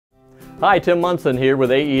Hi, Tim Munson here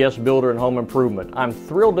with AES Builder and Home Improvement. I'm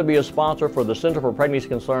thrilled to be a sponsor for the Center for Pregnancy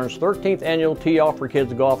Concerns 13th Annual Tee Off for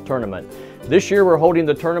Kids Golf Tournament. This year we're holding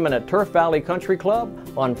the tournament at Turf Valley Country Club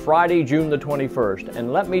on Friday, June the 21st.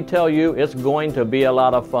 And let me tell you, it's going to be a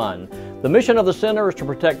lot of fun. The mission of the center is to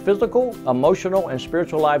protect physical, emotional, and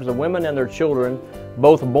spiritual lives of women and their children,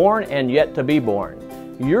 both born and yet to be born.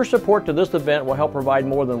 Your support to this event will help provide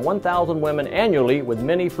more than 1,000 women annually with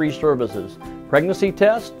many free services: pregnancy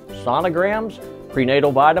tests, sonograms,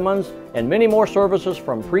 prenatal vitamins, and many more services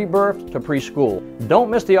from pre-birth to preschool.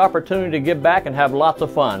 Don't miss the opportunity to give back and have lots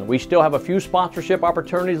of fun. We still have a few sponsorship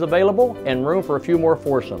opportunities available and room for a few more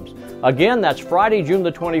foursomes. Again, that's Friday, June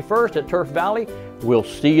the 21st at Turf Valley. We'll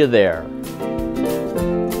see you there.